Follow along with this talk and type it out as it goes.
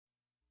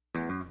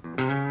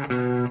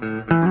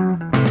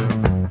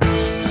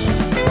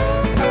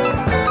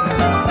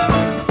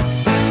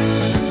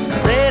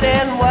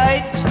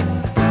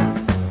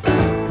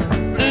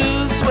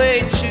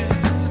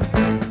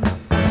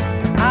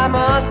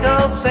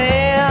Uncle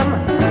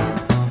Sam,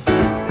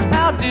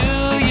 how do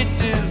you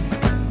do?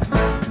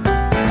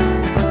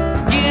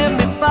 Give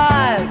me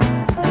 5,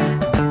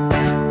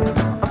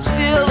 I'm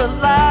still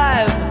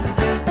alive.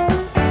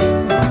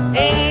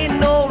 Ain't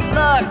no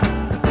luck,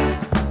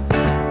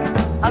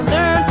 I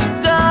learned to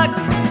duck.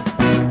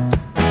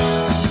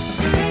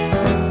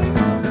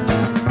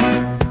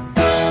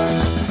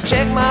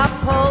 Check my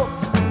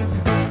pulse,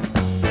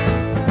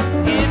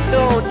 it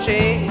don't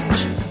change.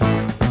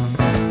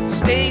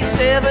 Stay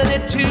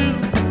 72,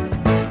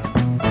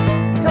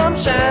 come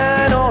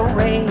shine or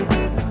rain.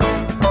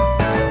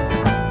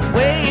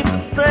 Wave the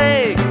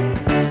flag,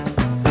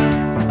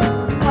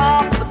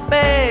 pop the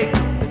bag,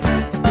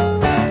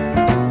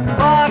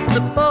 rock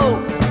the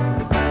boat,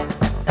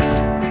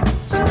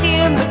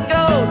 skin the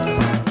goat.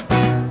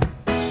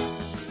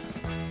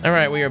 All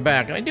right, we are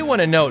back. I do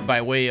want to note,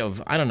 by way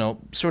of,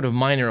 sort of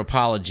minor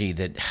apology,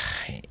 that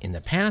in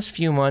the past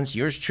few months,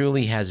 yours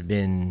truly has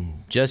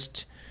been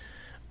just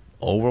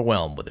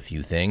overwhelmed with a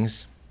few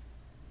things.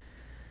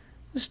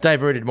 This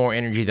diverted more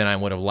energy than I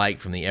would have liked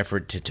from the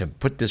effort to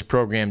put this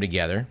program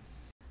together.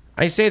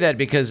 I say that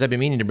because I've been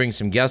meaning to bring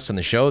some guests on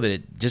the show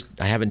that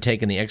I haven't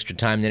taken the extra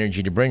time and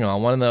energy to bring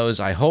on. One of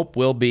those, I hope,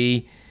 will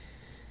be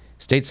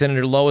State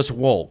Senator Lois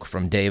Wolk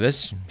from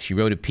Davis. She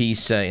wrote a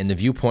piece in The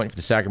Viewpoint for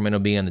the Sacramento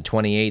Bee on the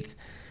 28th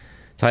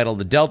titled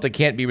 "The Delta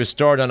Can't Be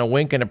Restored on a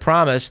Wink and a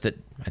Promise," that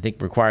I think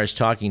requires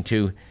talking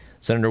to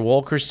Senator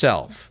Wolk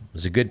herself. It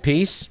was a good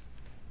piece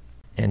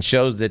and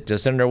shows that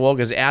Senator Wolk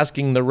is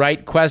asking the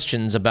right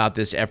questions about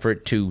this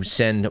effort to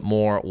send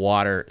more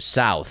water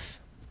south.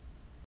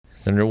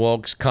 Senator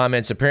Wolk's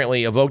comments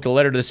apparently evoked a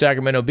letter to the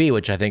Sacramento Bee,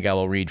 which I think I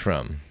will read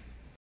from.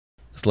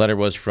 This letter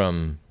was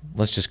from,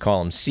 let's just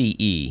call him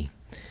CE.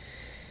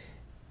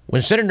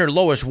 When Senator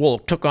Lois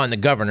Wolk took on the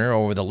governor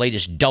over the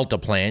latest Delta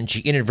plan, she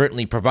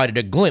inadvertently provided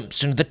a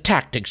glimpse into the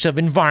tactics of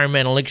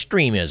environmental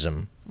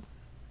extremism.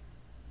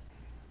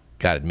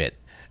 Gotta admit,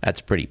 that's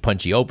a pretty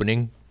punchy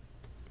opening.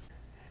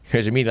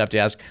 Because you immediately have to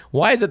ask,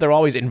 why is it they're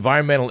always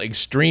environmental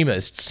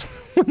extremists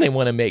when they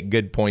want to make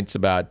good points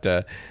about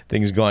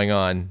things going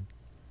on?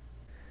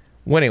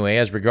 Well, anyway,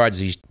 as regards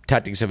these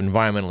tactics of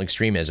environmental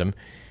extremism,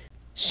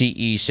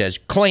 CE says,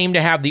 claim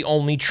to have the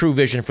only true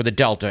vision for the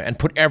Delta and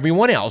put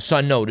everyone else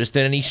on notice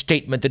that any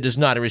statement that does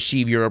not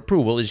receive your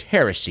approval is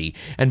heresy.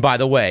 And by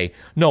the way,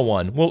 no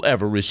one will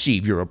ever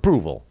receive your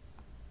approval.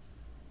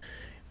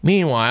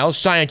 Meanwhile,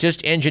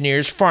 scientists,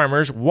 engineers,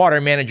 farmers,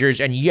 water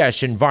managers, and yes,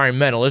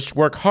 environmentalists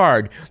work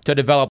hard to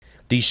develop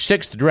the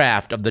 6th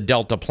draft of the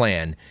Delta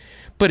Plan.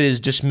 But it is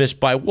dismissed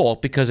by Wolk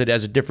because it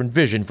has a different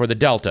vision for the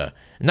Delta.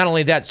 Not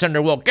only that,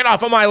 Senator Wolk, get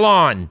off of my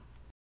lawn!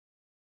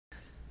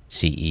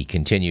 CE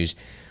continues,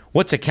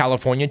 what's a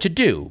Californian to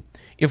do?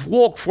 If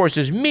Wolk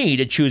forces me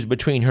to choose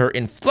between her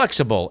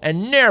inflexible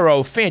and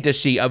narrow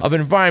fantasy of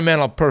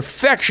environmental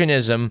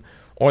perfectionism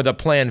or the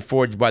plan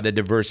forged by the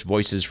diverse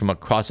voices from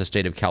across the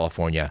state of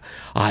California,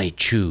 I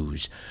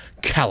choose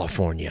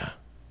California.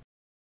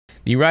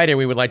 The writer,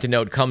 we would like to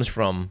note, comes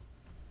from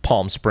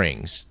Palm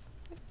Springs,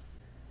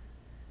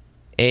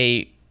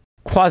 a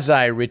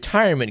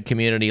quasi-retirement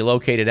community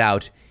located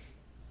out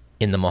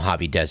in the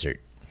Mojave Desert.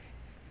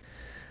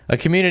 A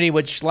community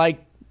which,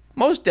 like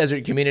most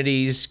desert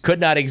communities,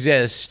 could not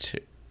exist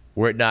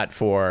were it not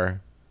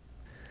for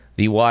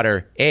the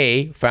water,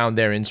 A, found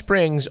there in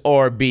springs,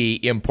 or B,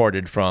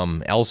 imported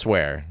from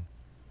elsewhere.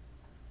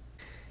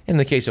 In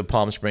the case of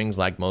Palm Springs,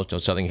 like most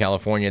of Southern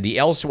California, the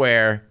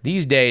elsewhere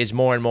these days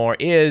more and more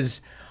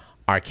is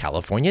our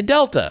California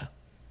Delta.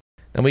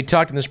 And we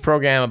talked in this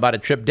program about a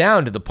trip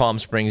down to the Palm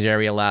Springs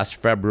area last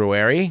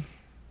February,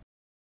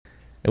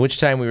 at which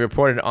time we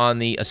reported on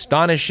the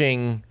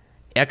astonishing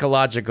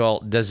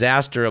ecological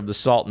disaster of the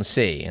Salton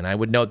Sea. And I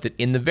would note that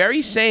in the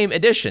very same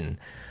edition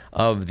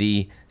of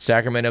the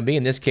Sacramento Bee,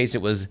 in this case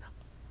it was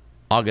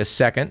August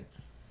 2nd,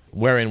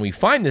 wherein we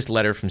find this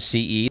letter from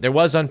CE, there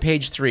was on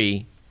page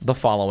 3 the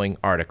following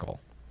article.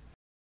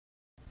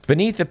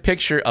 Beneath a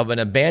picture of an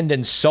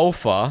abandoned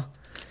sofa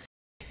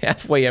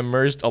halfway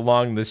immersed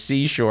along the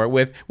seashore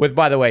with,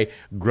 by the way,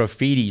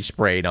 graffiti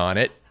sprayed on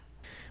it,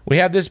 we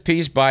have this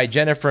piece by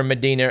Jennifer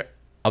Medina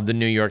of the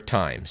New York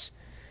Times.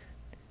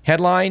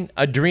 Headline,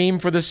 A Dream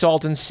for the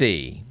Salton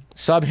Sea.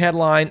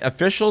 Subheadline,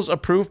 Officials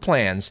approve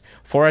plans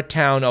for a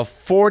town of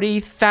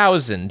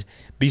 40,000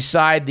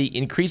 beside the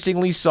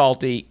increasingly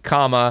salty,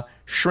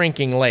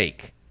 shrinking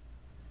lake.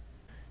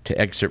 To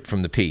excerpt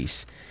from the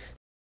piece.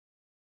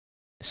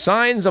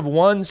 Signs of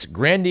once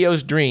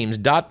grandiose dreams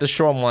dot the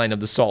shoreline of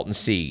the Salton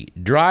Sea,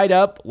 dried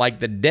up like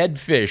the dead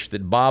fish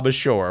that bob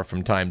ashore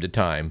from time to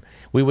time.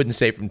 We wouldn't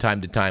say from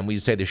time to time,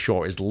 we'd say the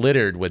shore is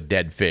littered with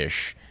dead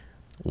fish.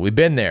 We've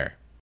been there.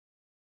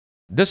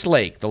 This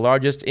lake, the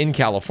largest in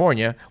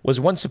California, was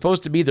once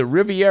supposed to be the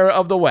Riviera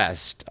of the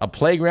West, a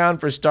playground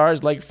for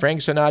stars like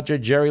Frank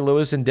Sinatra, Jerry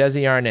Lewis, and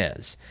Desi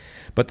Arnaz.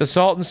 But the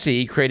Salton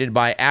Sea, created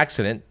by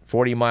accident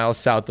 40 miles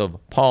south of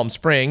Palm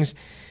Springs,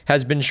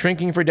 has been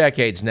shrinking for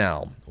decades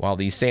now. While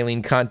the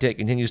saline content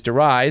continues to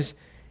rise,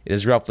 it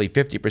is roughly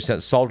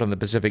 50% salt in the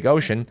Pacific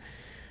Ocean,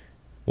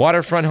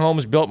 Waterfront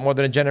homes built more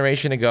than a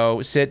generation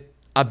ago sit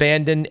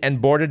abandoned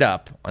and boarded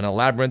up on a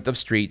labyrinth of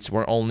streets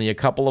where only a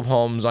couple of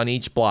homes on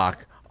each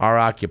block are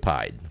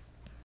occupied.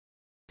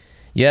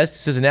 Yes,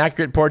 this is an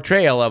accurate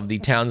portrayal of the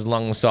towns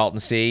along the Salton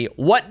Sea.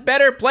 What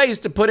better place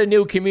to put a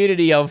new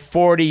community of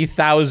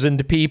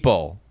 40,000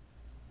 people?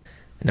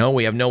 No,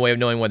 we have no way of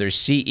knowing whether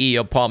CE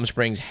of Palm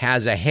Springs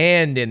has a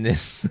hand in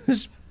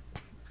this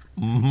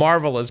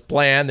marvelous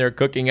plan they're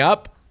cooking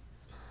up.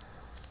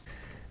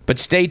 But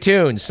stay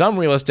tuned. Some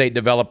real estate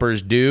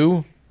developers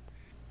do.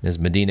 Ms.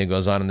 Medina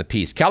goes on in the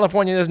piece.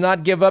 California does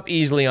not give up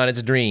easily on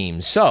its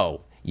dreams.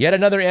 So, yet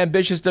another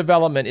ambitious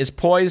development is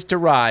poised to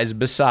rise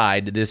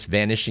beside this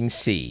vanishing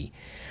sea.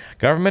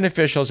 Government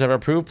officials have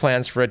approved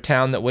plans for a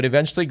town that would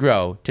eventually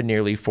grow to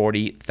nearly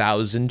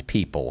 40,000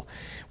 people,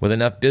 with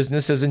enough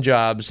businesses and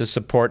jobs to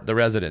support the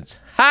residents.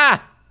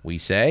 Ha! We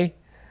say.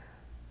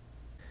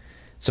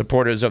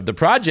 Supporters of the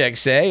project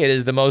say it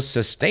is the most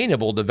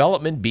sustainable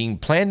development being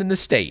planned in the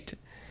state.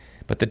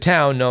 But the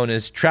town, known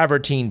as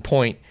Travertine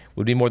Point,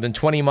 would be more than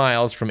 20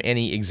 miles from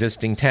any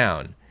existing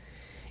town.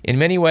 In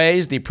many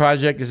ways, the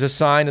project is a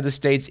sign of the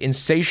state's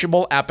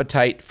insatiable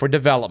appetite for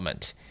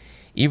development.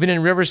 Even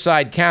in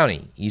Riverside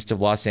County, east of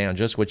Los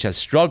Angeles, which has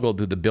struggled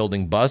through the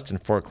building bust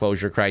and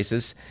foreclosure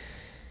crisis,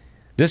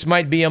 this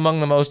might be among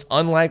the most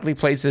unlikely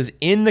places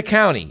in the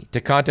county to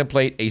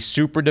contemplate a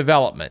super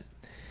development.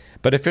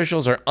 But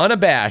officials are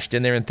unabashed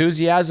in their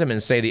enthusiasm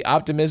and say the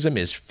optimism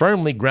is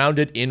firmly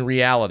grounded in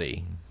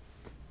reality.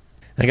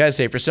 I gotta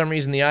say, for some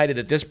reason, the idea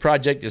that this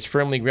project is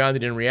firmly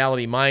grounded in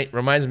reality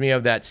reminds me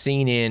of that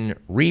scene in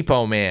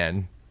Repo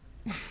Man,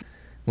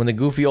 when the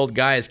goofy old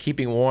guy is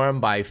keeping warm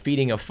by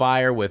feeding a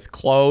fire with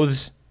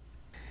clothes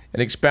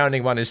and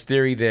expounding on his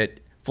theory that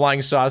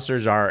flying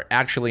saucers are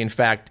actually, in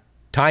fact,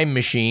 time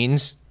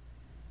machines.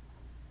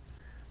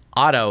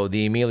 Otto,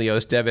 the Emilio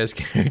Estevez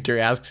character,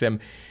 asks him,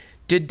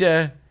 Did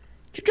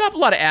you drop a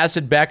lot of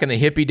acid back in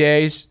the hippie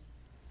days?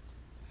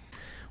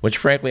 Which,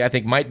 frankly, I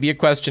think might be a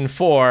question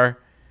for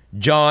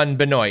John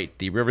Benoit,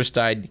 the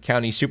Riverside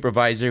County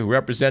Supervisor who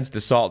represents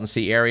the Salton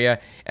Sea area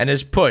and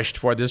has pushed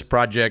for this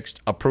project's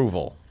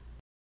approval.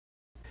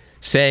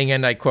 Saying,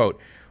 and I quote,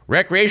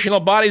 "Recreational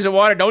bodies of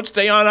water don't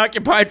stay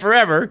unoccupied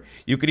forever.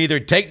 You can either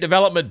take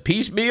development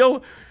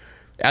piecemeal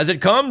as it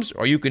comes,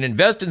 or you can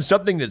invest in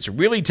something that's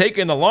really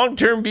taken the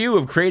long-term view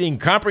of creating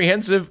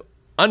comprehensive,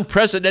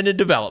 unprecedented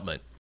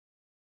development."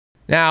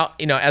 Now,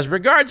 as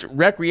regards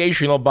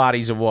recreational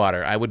bodies of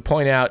water, I would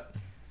point out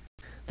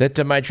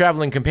that my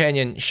traveling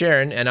companion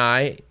Sharon and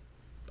I,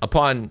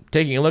 upon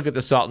taking a look at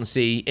the Salton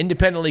Sea,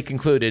 independently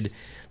concluded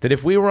that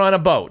if we were on a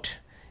boat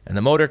and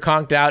the motor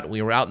conked out and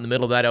we were out in the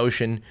middle of that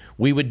ocean,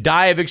 we would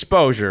die of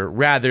exposure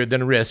rather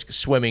than risk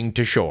swimming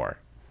to shore.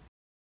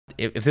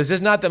 If this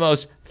is not the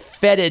most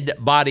fetid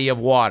body of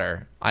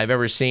water I've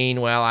ever seen,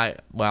 I'm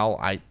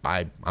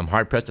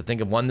hard-pressed to think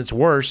of one that's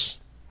worse.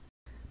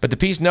 But the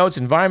piece notes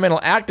environmental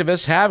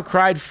activists have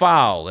cried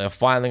foul,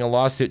 filing a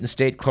lawsuit in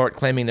state court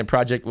claiming the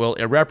project will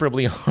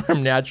irreparably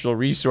harm natural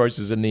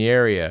resources in the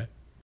area.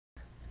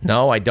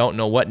 No, I don't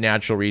know what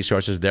natural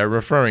resources they're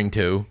referring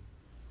to.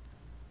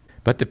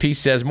 But the piece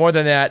says more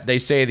than that. They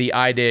say the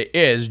idea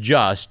is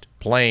just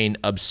plain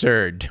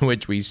absurd, to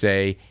which we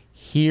say,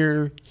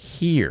 hear,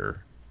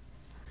 hear.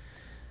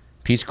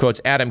 Piece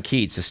quotes Adam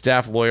Keats, a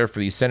staff lawyer for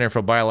the Center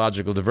for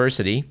Biological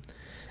Diversity,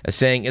 as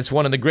saying it's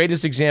one of the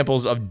greatest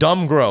examples of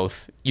dumb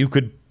growth you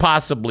could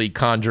possibly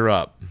conjure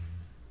up.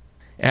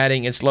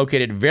 Adding it's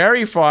located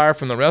very far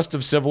from the rest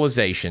of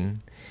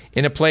civilization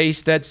in a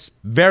place that's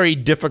very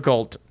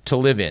difficult to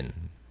live in.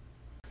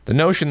 The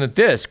notion that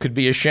this could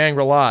be a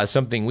Shangri-La is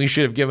something we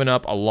should have given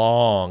up a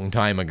long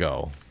time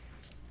ago.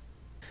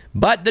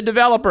 But the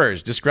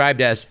developers,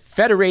 described as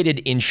Federated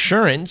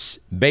Insurance,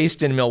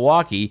 based in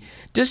Milwaukee,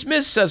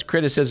 dismiss such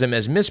criticism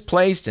as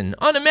misplaced and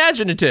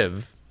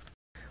unimaginative.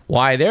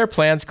 Why, their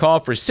plans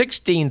call for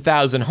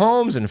 16,000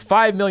 homes and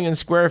 5 million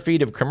square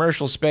feet of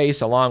commercial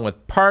space, along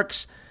with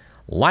parks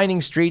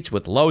lining streets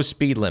with low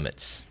speed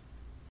limits.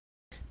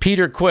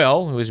 Peter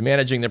Quill, who is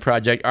managing the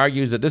project,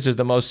 argues that this is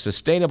the most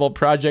sustainable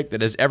project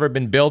that has ever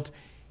been built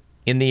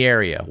in the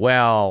area.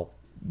 Well,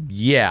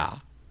 yeah.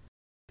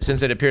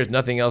 Since it appears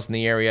nothing else in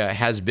the area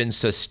has been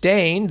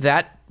sustained,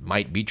 that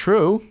might be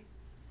true. He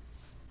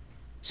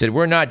said,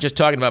 "We're not just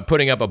talking about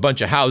putting up a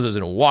bunch of houses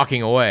and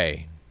walking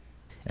away."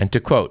 And to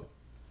quote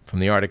from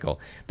the article,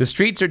 "The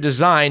streets are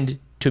designed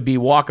to be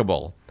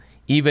walkable,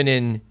 even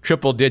in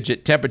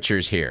triple-digit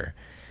temperatures here."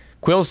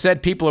 Quill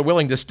said people are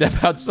willing to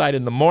step outside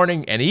in the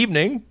morning and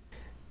evening.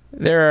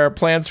 There are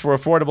plans for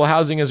affordable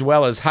housing as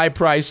well as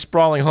high-priced,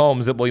 sprawling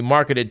homes that will be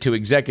marketed to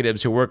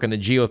executives who work in the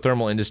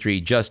geothermal industry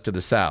just to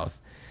the south.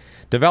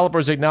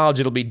 Developers acknowledge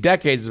it'll be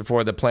decades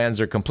before the plans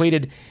are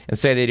completed and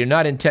say they do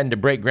not intend to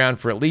break ground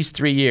for at least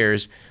 3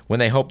 years when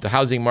they hope the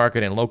housing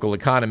market and local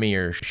economy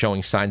are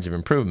showing signs of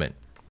improvement.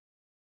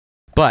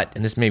 But,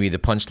 and this may be the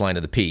punchline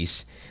of the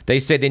piece, they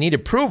say they need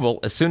approval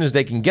as soon as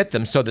they can get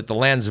them so that the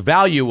land's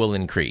value will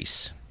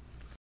increase.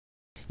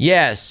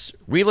 Yes,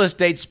 real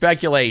estate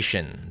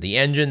speculation, the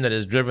engine that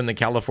has driven the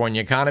California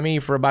economy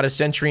for about a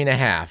century and a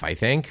half, I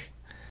think.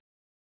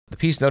 The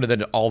piece noted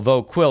that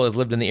although Quill has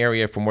lived in the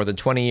area for more than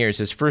 20 years,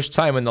 his first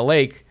time in the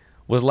lake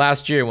was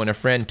last year when a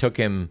friend took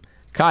him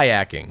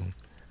kayaking.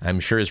 I'm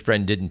sure his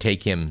friend didn't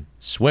take him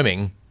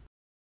swimming.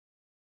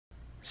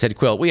 Said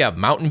Quill, we have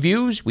mountain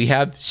views, we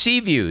have sea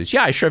views.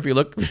 Yeah, sure, if you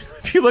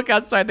look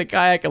outside the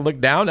kayak and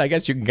look down, I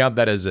guess you can count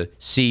that as a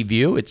sea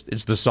view. It's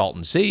the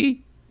Salton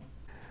Sea.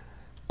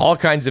 All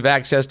kinds of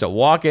access to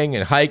walking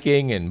and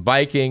hiking and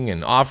biking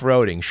and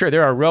off-roading. Sure,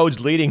 there are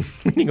roads leading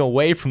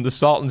away from the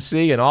Salton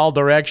Sea in all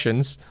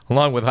directions,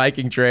 along with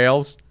hiking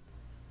trails.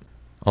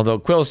 Although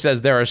Quill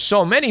says there are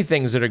so many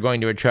things that are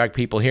going to attract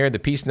people here, the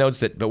piece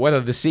notes that but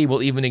whether the sea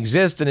will even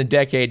exist in a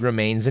decade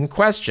remains in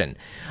question.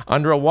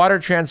 Under a water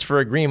transfer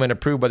agreement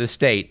approved by the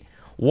state,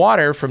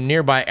 water from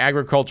nearby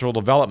agricultural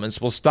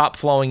developments will stop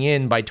flowing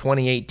in by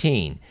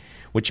 2018,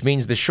 which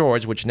means the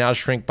shores, which now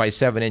shrink by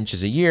 7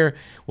 inches a year,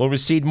 will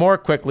recede more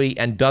quickly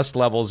and dust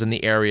levels in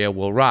the area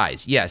will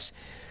rise. Yes,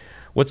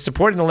 what's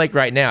supporting the lake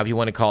right now, if you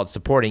want to call it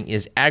supporting,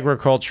 is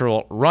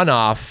agricultural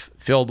runoff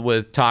filled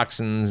with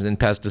toxins and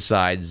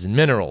pesticides and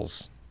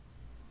minerals,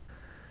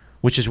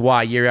 which is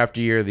why year after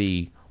year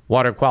the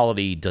water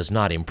quality does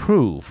not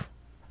improve.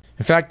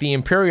 In fact, the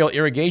Imperial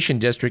Irrigation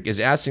District is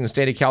asking the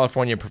state of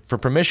California for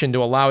permission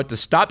to allow it to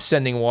stop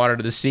sending water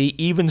to the sea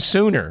even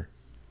sooner.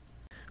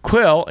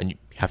 Quill, and you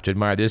have to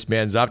admire this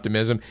man's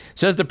optimism,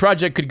 says the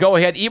project could go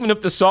ahead even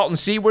if the Salton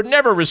Sea were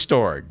never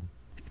restored.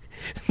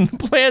 The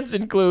plans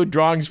include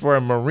drawings for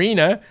a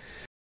marina.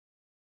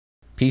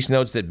 Piece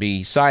notes that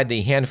beside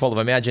the handful of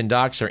imagined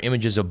docks are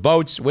images of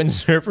boats,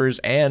 windsurfers,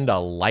 and a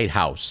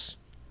lighthouse.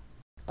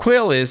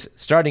 Quill is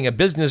starting a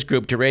business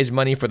group to raise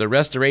money for the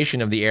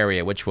restoration of the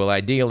area, which will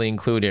ideally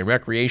include a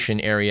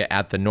recreation area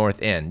at the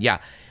north end. Yeah,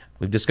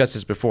 we've discussed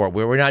this before.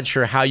 We're not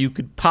sure how you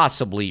could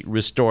possibly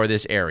restore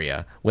this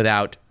area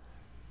without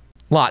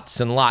lots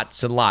and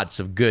lots and lots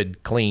of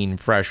good, clean,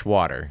 fresh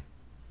water.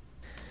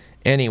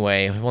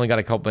 Anyway, we've only got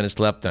a couple minutes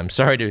left. I'm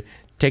sorry to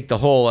take the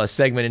whole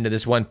segment into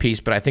this one piece,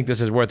 but I think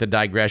this is worth a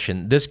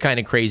digression. This kind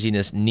of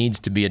craziness needs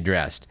to be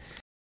addressed.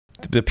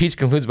 The piece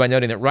concludes by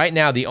noting that right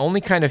now the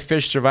only kind of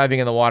fish surviving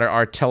in the water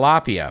are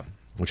tilapia,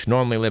 which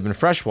normally live in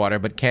fresh water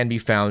but can be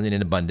found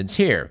in abundance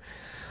here.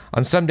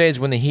 On some days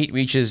when the heat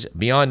reaches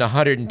beyond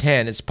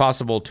 110, it's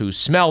possible to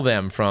smell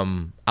them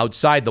from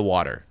outside the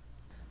water.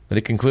 But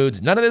it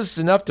concludes, none of this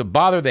is enough to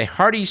bother the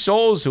hardy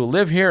souls who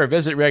live here or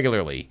visit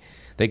regularly.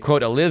 They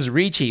quote a Liz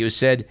Ricci who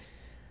said,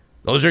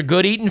 "Those are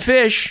good eating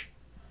fish."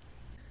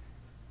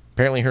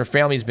 Apparently her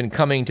family's been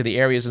coming to the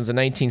area since the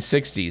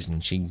 1960s,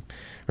 and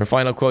her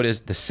final quote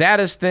is, "The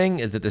saddest thing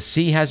is that the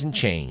sea hasn't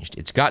changed.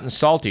 It's gotten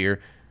saltier,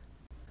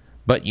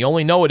 but you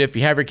only know it if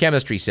you have your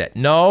chemistry set."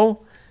 No,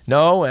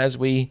 as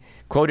we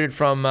quoted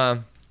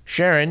from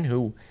Sharon,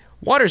 who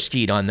water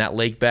skied on that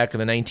lake back in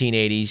the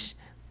 1980s,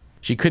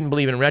 she couldn't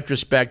believe in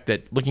retrospect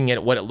that looking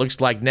at what it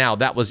looks like now,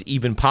 that was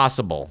even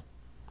possible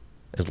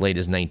as late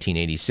as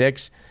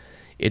 1986.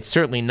 It's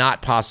certainly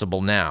not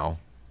possible now.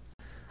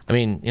 I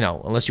mean,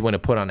 unless you want to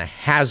put on a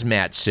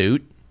hazmat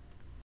suit.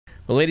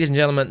 But ladies and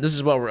gentlemen, this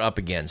is what we're up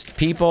against.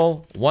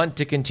 People want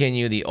to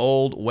continue the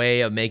old way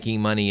of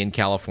making money in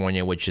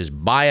California, which is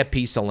buy a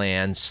piece of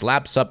land,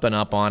 slap something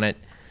up on it,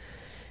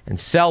 and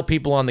sell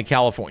people on the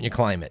California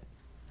climate.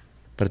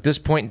 But at this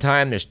point in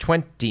time, there's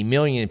 20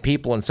 million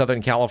people in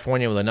Southern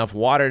California with enough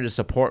water to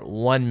support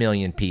 1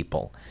 million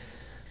people.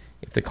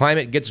 If the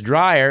climate gets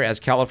drier,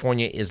 as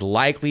California is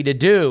likely to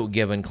do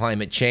given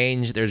climate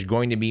change, there's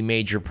going to be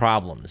major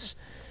problems.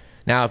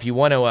 Now, if you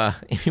want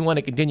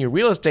to continue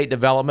real estate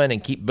development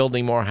and keep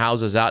building more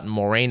houses out in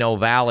Moreno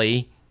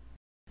Valley,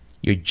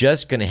 you're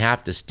just going to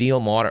have to steal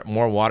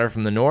more water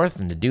from the north,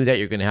 and to do that,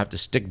 you're going to have to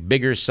stick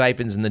bigger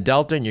siphons in the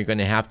delta, and you're going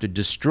to have to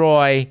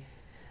destroy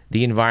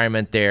the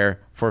environment there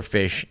for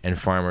fish and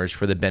farmers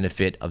for the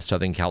benefit of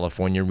Southern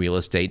California real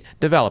estate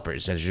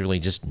developers. There's really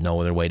just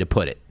no other way to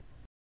put it.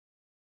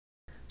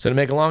 So to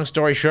make a long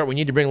story short, we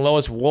need to bring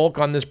Lois Wolk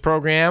on this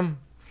program,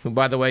 who,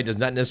 by the way, does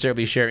not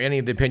necessarily share any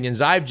of the opinions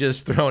I've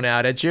just thrown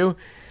out at you.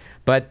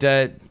 But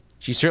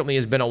she certainly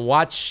has been a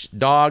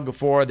watchdog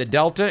for the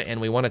Delta, and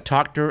we want to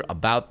talk to her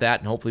about that,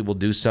 and hopefully we'll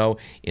do so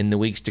in the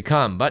weeks to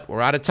come. But we're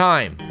out of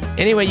time.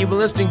 Anyway, you've been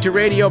listening to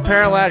Radio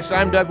Parallax.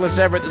 I'm Douglas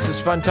Everett. This is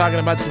fun talking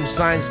about some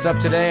science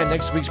stuff today. On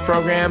next week's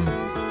program,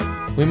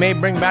 we may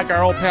bring back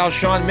our old pal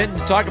Sean Minton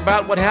to talk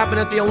about what happened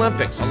at the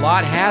Olympics. A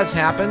lot has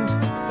happened,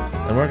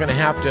 and we're going to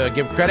have to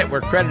give credit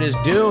where credit is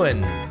due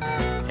and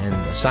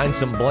assign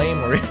some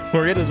blame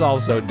where it is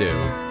also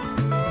due.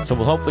 So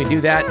we'll hopefully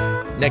do that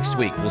next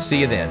week. We'll see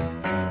you then.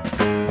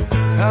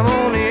 I'm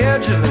on the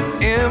edge of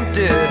an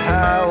empty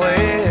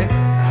highway,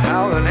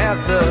 howling at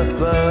the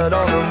blood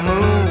on the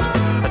moon.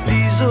 A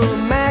diesel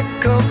Mack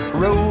come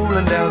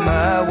rolling down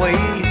my way.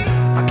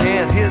 I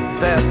can't hit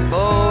that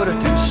border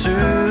too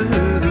soon.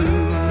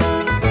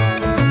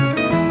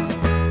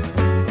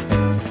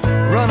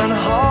 Running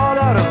hard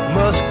out of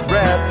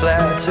Muskrat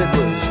Flats, it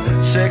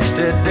was 60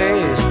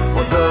 days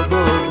on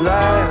double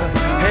line.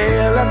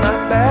 Hell, got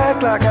my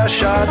back like a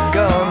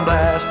shotgun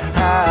blast.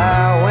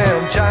 High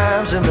wind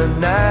chimes in the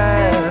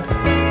night.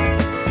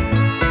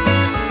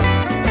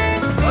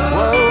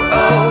 Whoa,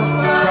 oh,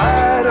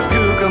 pride of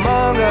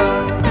Cucamonga.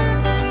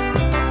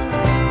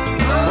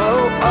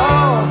 Whoa,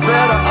 oh,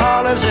 better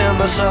olives in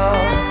the sun.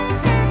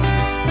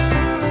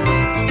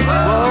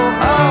 Whoa,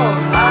 oh,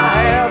 I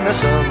had me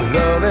some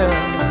loving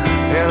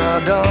in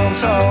a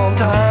dance all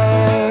time.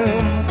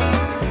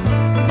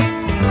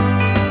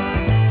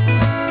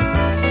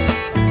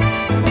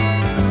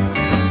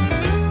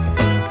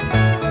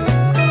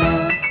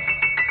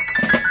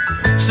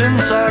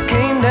 Since I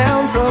came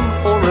down from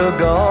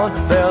Oregon,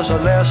 there's a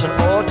lesson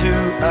or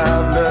two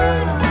I've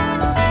learned.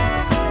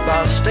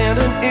 By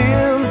standing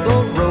in the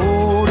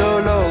road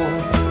alone,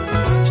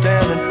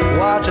 standing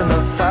watching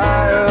the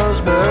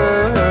fires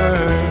burn.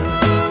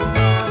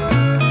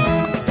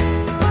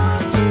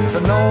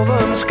 The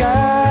northern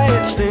sky,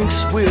 it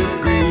stinks with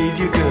greed.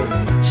 You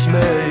can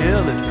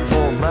smell it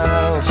for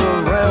miles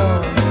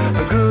around.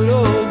 The good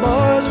old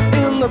boys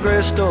in the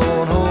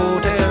Greystone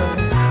Hotel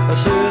are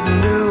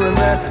sitting doing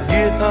that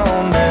get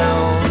on now.